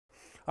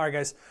All right,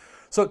 guys.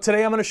 So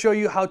today I'm going to show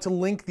you how to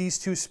link these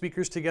two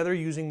speakers together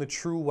using the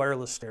true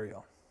wireless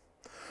stereo.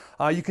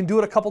 You can do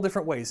it a couple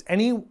different ways.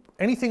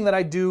 Anything that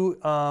I do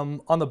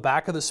on the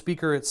back of the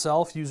speaker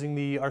itself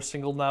using our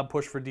single knob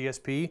push for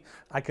DSP,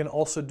 I can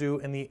also do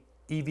in the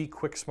EV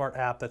Quick Smart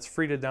app that's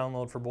free to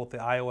download for both the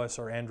iOS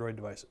or Android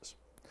devices.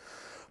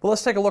 But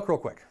let's take a look real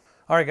quick.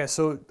 All right, guys,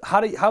 so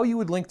how you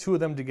would link two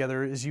of them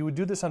together is you would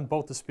do this on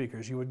both the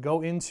speakers. You would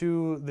go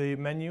into the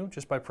menu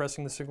just by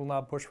pressing the single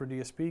knob push for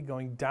DSP,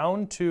 going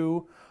down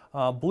to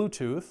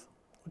Bluetooth,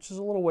 which is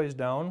a little ways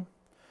down. And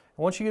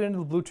once you get into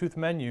the Bluetooth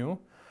menu,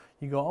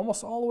 you go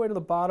almost all the way to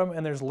the bottom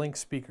and there's link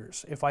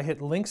speakers. If I hit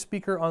link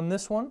speaker on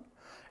this one,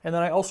 and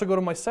then I also go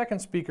to my second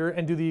speaker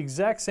and do the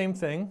exact same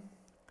thing,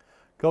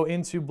 go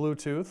into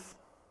Bluetooth,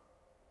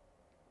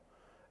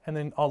 and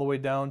then all the way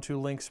down to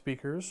link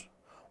speakers,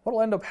 what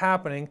will end up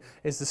happening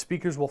is the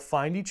speakers will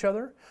find each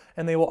other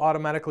and they will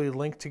automatically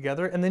link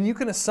together, and then you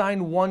can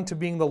assign one to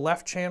being the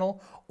left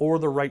channel or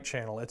the right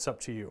channel. It's up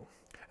to you.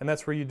 And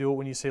that's where you do it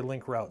when you say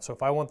link route. So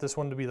if I want this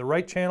one to be the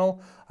right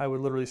channel, I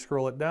would literally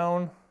scroll it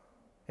down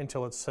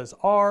until it says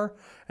R,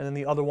 and then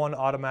the other one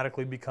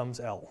automatically becomes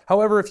L.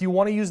 However, if you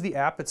want to use the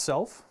app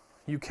itself,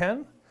 you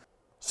can.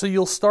 So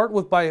you'll start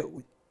with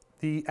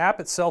the app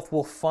itself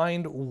will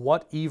find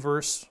what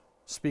Everse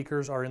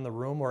speakers are in the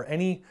room, or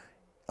any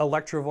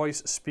Electro Voice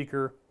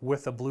speaker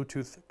with a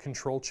Bluetooth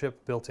control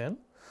chip built in.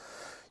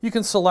 You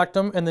can select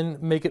them and then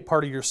make it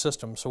part of your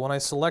system. So when I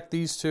select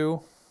these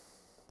two,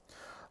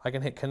 I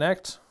can hit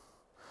connect.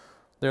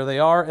 There they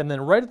are, and then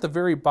right at the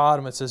very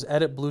bottom it says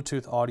edit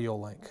Bluetooth audio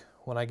link.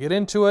 When I get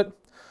into it,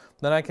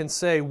 then I can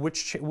say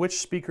which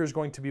speaker is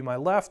going to be my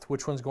left,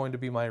 which one's going to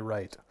be my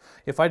right.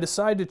 If I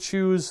decide to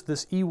choose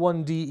this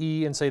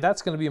E1DE and say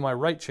that's going to be my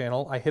right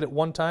channel, I hit it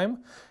one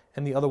time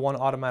and the other one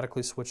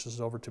automatically switches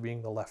over to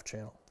being the left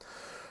channel.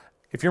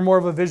 If you're more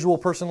of a visual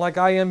person like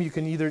I am, you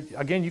can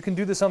you can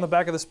do this on the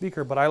back of the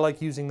speaker, but I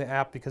like using the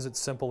app because it's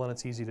simple and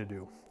it's easy to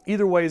do.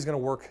 Either way is going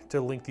to work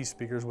to link these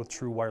speakers with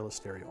true wireless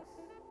stereo.